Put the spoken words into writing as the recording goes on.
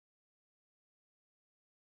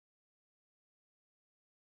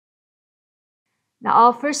Now,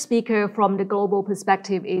 our first speaker from the global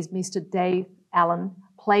perspective is Mr. Dave Allen,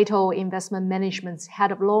 Plato Investment Management's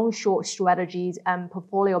head of long-short strategies and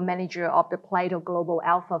portfolio manager of the Plato Global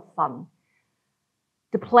Alpha Fund.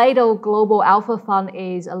 The Plato Global Alpha Fund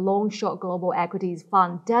is a long-short global equities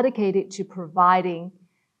fund dedicated to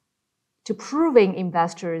proving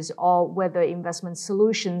investors or whether investment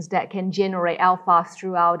solutions that can generate alpha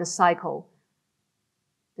throughout the cycle.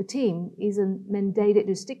 The team isn't mandated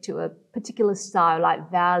to stick to a particular style like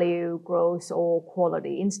value, growth, or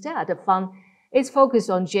quality. Instead, the fund is focused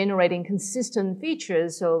on generating consistent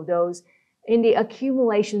features so those in the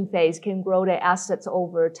accumulation phase can grow their assets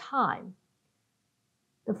over time.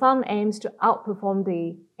 The fund aims to outperform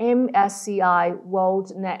the MSCI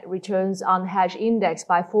World Net Returns Unhedged Index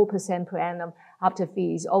by 4% per annum after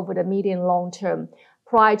fees over the medium long term.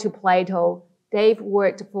 Prior to Plato, Dave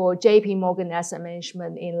worked for JP Morgan Asset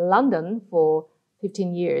Management in London for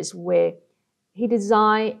 15 years, where he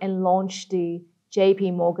designed and launched the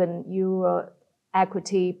JP Morgan Euro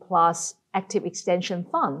Equity Plus Active Extension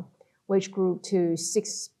Fund, which grew to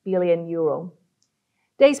 6 billion euro.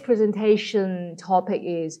 Today's presentation topic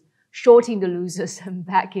is shorting the losers and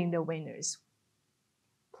backing the winners.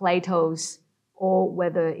 Plato's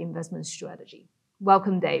all-weather investment strategy.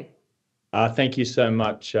 Welcome, Dave. Thank you so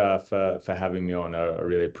much for having me on. I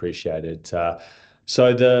really appreciate it.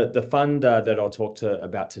 So the fund that I'll talk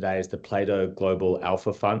about today is the Plato Global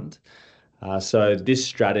Alpha Fund. So this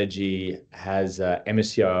strategy has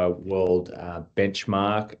MSCI World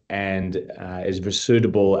benchmark and is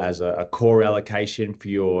suitable as a core allocation for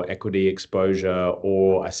your equity exposure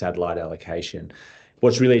or a satellite allocation.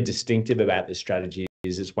 What's really distinctive about this strategy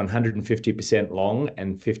is it's 150% long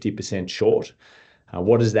and 50% short.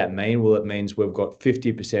 What does that mean? Well, it means we've got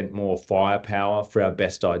 50% more firepower for our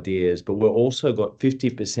best ideas, but we've also got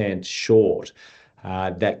 50% short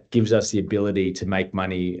that gives us the ability to make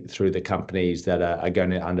money through the companies that are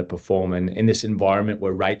going to underperform. And in this environment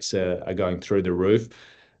where rates are going through the roof,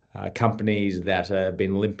 companies that have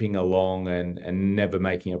been limping along and never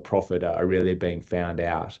making a profit are really being found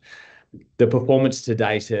out. The performance to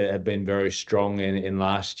date have been very strong in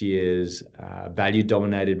last year's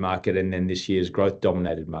value-dominated market and then this year's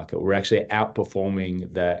growth-dominated market. We're actually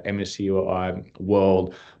outperforming the MSCI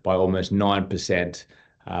World by almost 9%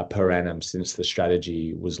 per annum since the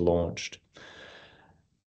strategy was launched.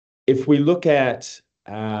 If we look at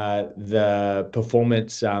the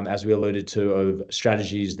performance, as we alluded to, of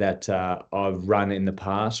strategies that I've run in the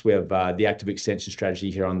past, we have the active extension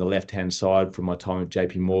strategy here on the left-hand side from my time at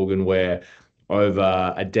JP Morgan, where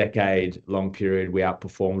over a decade-long period, we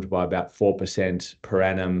outperformed by about 4% per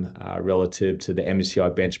annum relative to the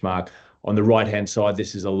MSCI benchmark. On the right-hand side,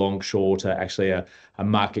 this is a long-short, actually a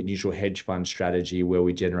market-neutral hedge fund strategy where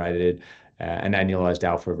we generated an annualized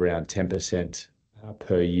alpha of around 10%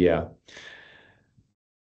 per year.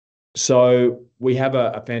 So we have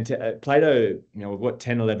a fantastic Plato, we've got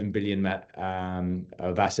 10, 11 billion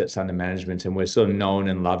of assets under management, and we're sort of known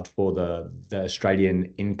and loved for the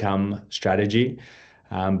Australian income strategy.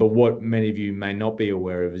 But what many of you may not be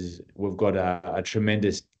aware of is we've got a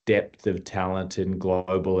tremendous depth of talent in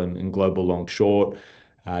global and global long short.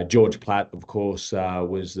 George Platt, of course,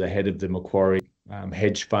 was the head of the Macquarie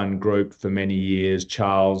hedge fund group for many years.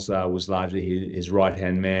 Charles was largely his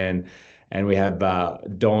right-hand man. And we have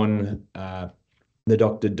Don, the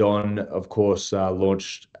Dr. Don, of course,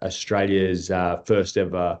 launched Australia's first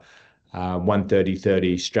ever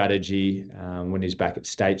 130-30 strategy when he's back at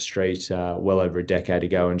State Street well over a decade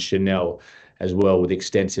ago, and Chanel as well with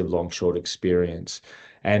extensive long-short experience.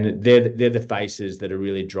 And they're the faces that are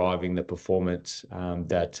really driving the performance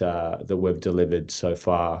that we've delivered so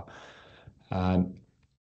far.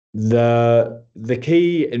 The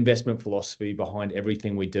key investment philosophy behind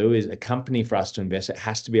everything we do is a company for us to invest. It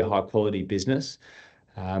has to be a high quality business,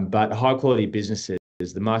 but high quality businesses,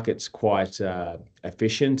 the market's quite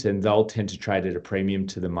efficient and they'll tend to trade at a premium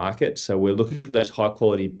to the market. So we're looking for those high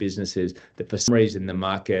quality businesses that for some reason the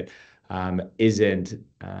market isn't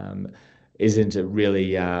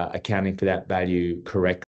really accounting for that value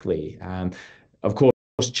correctly. Of course,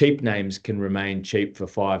 cheap names can remain cheap for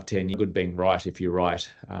 5, 10 years. Good being right if you're right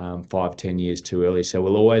 5, 10 years too early. So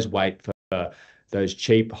we'll always wait for those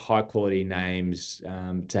cheap, high quality names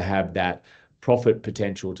to have that profit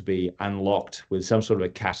potential to be unlocked with some sort of a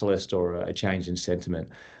catalyst or a change in sentiment.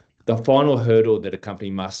 The final hurdle that a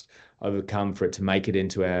company must overcome for it to make it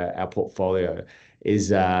into our portfolio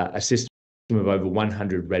is a system of over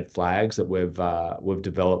 100 red flags that we've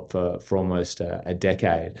developed for almost a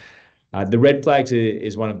decade. The red flags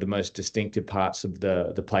is one of the most distinctive parts of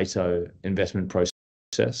the Plato investment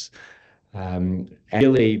process. And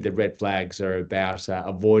really, the red flags are about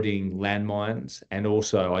avoiding landmines and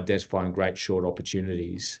also identifying great short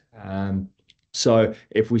opportunities. So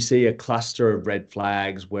if we see a cluster of red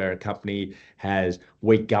flags where a company has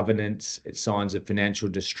weak governance, signs of financial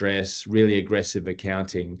distress, really aggressive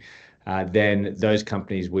accounting, then those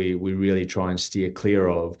companies we really try and steer clear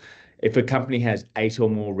of. If a company has 8 or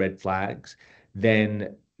more red flags,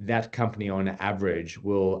 then that company on average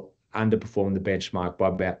will underperform the benchmark by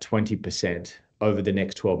about 20% over the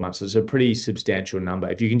next 12 months. So it's a pretty substantial number.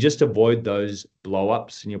 If you can just avoid those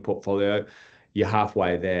blow-ups in your portfolio, you're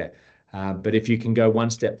halfway there. But if you can go one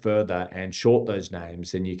step further and short those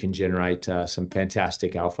names, then you can generate some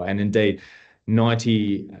fantastic alpha. And indeed,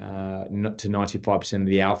 90 to 95% of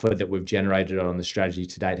the alpha that we've generated on the strategy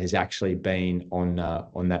to date has actually been on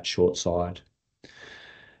that short side.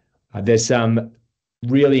 There's some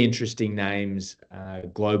really interesting names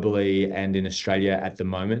globally and in Australia at the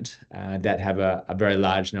moment that have a very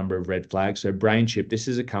large number of red flags. So BrainChip, this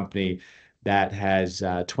is a company that has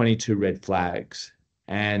 22 red flags,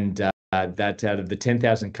 and that out of the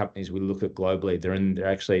 10,000 companies we look at globally,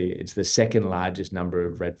 it's the second largest number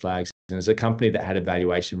of red flags. And it's a company that had a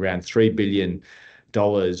valuation around $3 billion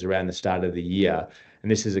around the start of the year.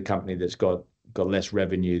 And this is a company that's got less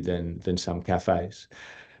revenue than some cafes.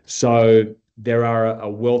 So there are a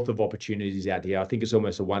wealth of opportunities out here. I think it's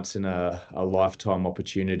almost a once in a lifetime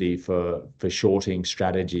opportunity for shorting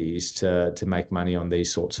strategies to make money on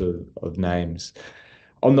these sorts of names.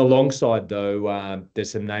 On the long side, though,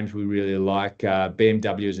 there's some names we really like.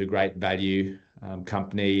 BMW is a great value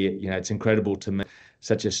company. It's incredible to me.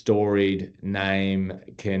 Such a storied name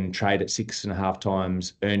can trade at 6.5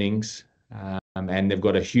 times earnings. And they've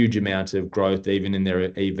got a huge amount of growth, even in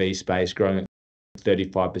their EV space, growing at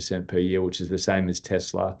 35% per year, which is the same as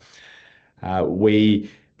Tesla.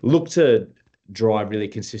 We look to drive really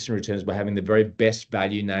consistent returns by having the very best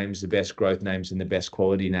value names, the best growth names, and the best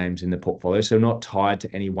quality names in the portfolio. So not tied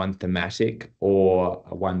to any one thematic or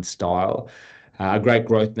one style. A great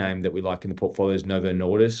growth name that we like in the portfolio is Novo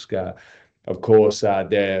Nordisk. Of course,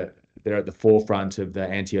 they're at the forefront of the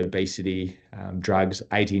anti-obesity drugs,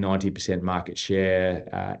 80-90% market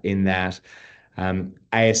share in that.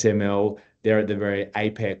 ASML, they're at the very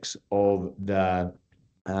apex of the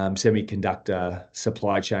semiconductor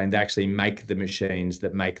supply chain. They actually make the machines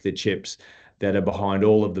that make the chips that are behind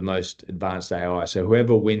all of the most advanced AI. So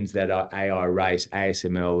whoever wins that AI race,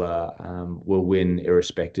 ASML will win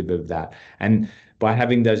irrespective of that. And by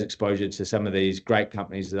having those exposure to some of these great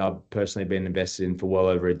companies that I've personally been invested in for well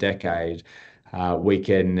over a decade, we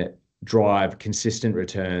can drive consistent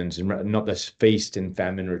returns and not the feast and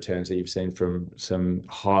famine returns that you've seen from some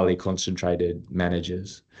highly concentrated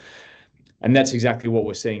managers. And that's exactly what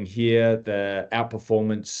we're seeing here. The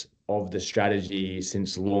outperformance of the strategy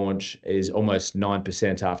since launch is almost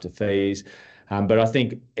 9% after fees. But I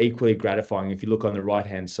think equally gratifying, if you look on the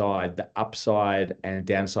right-hand side, the upside and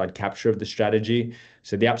downside capture of the strategy.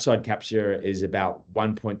 So the upside capture is about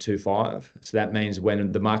 1.25. So that means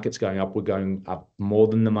when the market's going up, we're going up more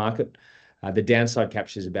than the market. The downside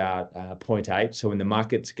capture is about 0.8. So when the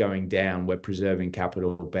market's going down, we're preserving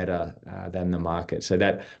capital better than the market. So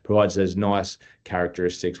that provides those nice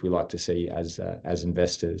characteristics we like to see as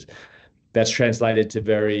investors. That's translated to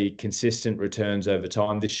very consistent returns over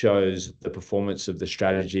time. This shows the performance of the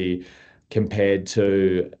strategy compared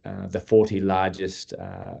to the 40 largest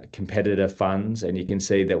competitor funds, and you can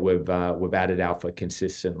see that we've added alpha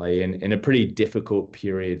consistently in a pretty difficult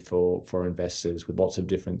period for investors with lots of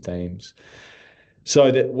different themes.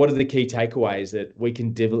 So what are the key takeaways? That we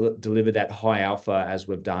can deliver that high alpha as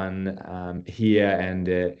we've done here and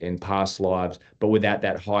in past lives, but without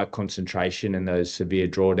that high concentration and those severe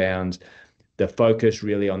drawdowns. The focus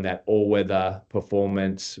really on that all-weather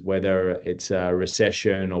performance, whether it's a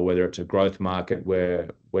recession or whether it's a growth market, where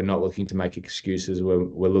we're not looking to make excuses,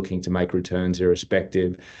 we're looking to make returns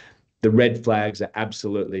irrespective. The red flags are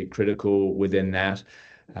absolutely critical within that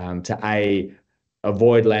to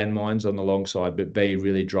avoid landmines on the long side, but B,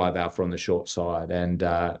 really drive alpha on the short side. And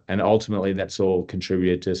ultimately, that's all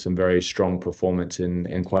contributed to some very strong performance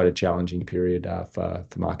in quite a challenging period for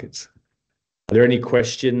markets. Are there any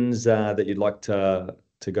questions that you'd like to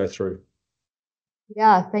go through?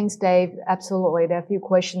 Yeah, thanks, Dave. Absolutely. There are a few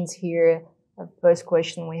questions here. The first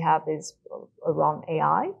question we have is around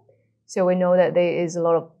AI. So we know that there is a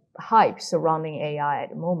lot of hype surrounding AI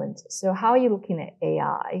at the moment. So how are you looking at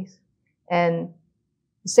AI? And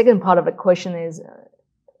the second part of the question is,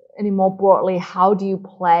 any more broadly, how do you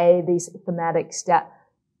play these thematics that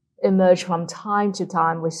emerge from time to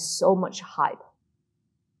time with so much hype?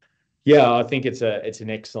 Yeah, I think it's an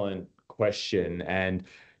excellent question. And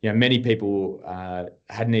many people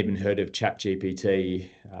hadn't even heard of ChatGPT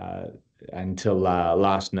until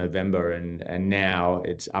last November, and now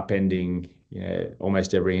it's upending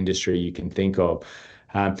almost every industry you can think of.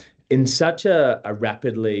 In such a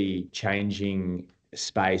rapidly changing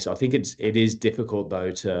space, I think it is difficult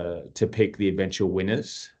though to pick the eventual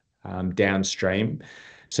winners downstream.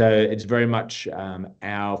 So it's very much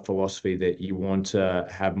our philosophy that you want to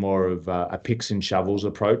have more of a picks and shovels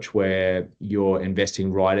approach, where you're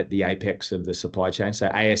investing right at the apex of the supply chain. So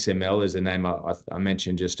ASML is the name I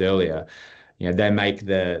mentioned just earlier. They make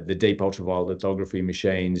the deep ultraviolet lithography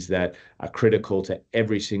machines that are critical to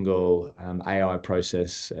every single AI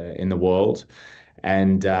process in the world.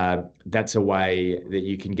 And that's a way that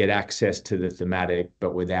you can get access to the thematic,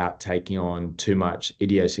 but without taking on too much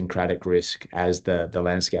idiosyncratic risk as the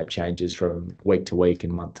landscape changes from week to week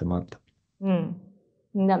and month to month.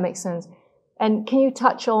 That makes sense. And can you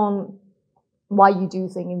touch on why you do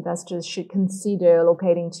think investors should consider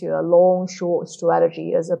allocating to a long-short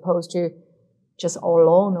strategy as opposed to just all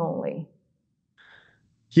long only?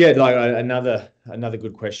 Yeah, like another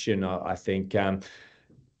good question, I think.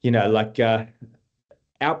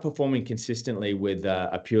 Outperforming consistently with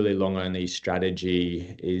a purely long only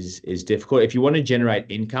strategy is difficult. If you want to generate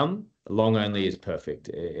income, long only is perfect.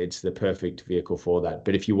 It's the perfect vehicle for that.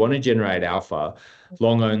 But if you want to generate alpha,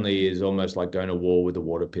 long only is almost like going to war with a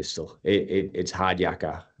water pistol. It's hard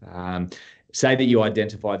yakka. Say that you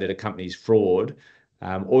identify that a company's fraud,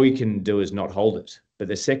 all you can do is not hold it. But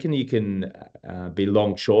the second you can be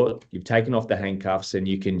long short, you've taken off the handcuffs and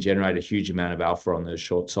you can generate a huge amount of alpha on the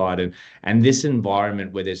short side. And this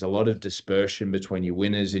environment where there's a lot of dispersion between your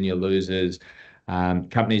winners and your losers,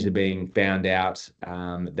 companies are being found out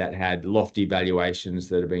that had lofty valuations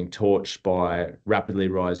that are being torched by rapidly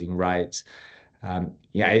rising rates.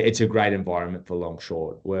 It's a great environment for long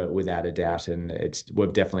short, without a doubt, and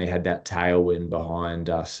we've definitely had that tailwind behind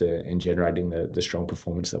us in generating the strong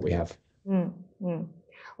performance that we have.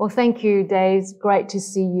 Well, thank you, Dave. Great to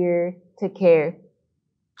see you. Take care.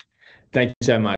 Thank you so much.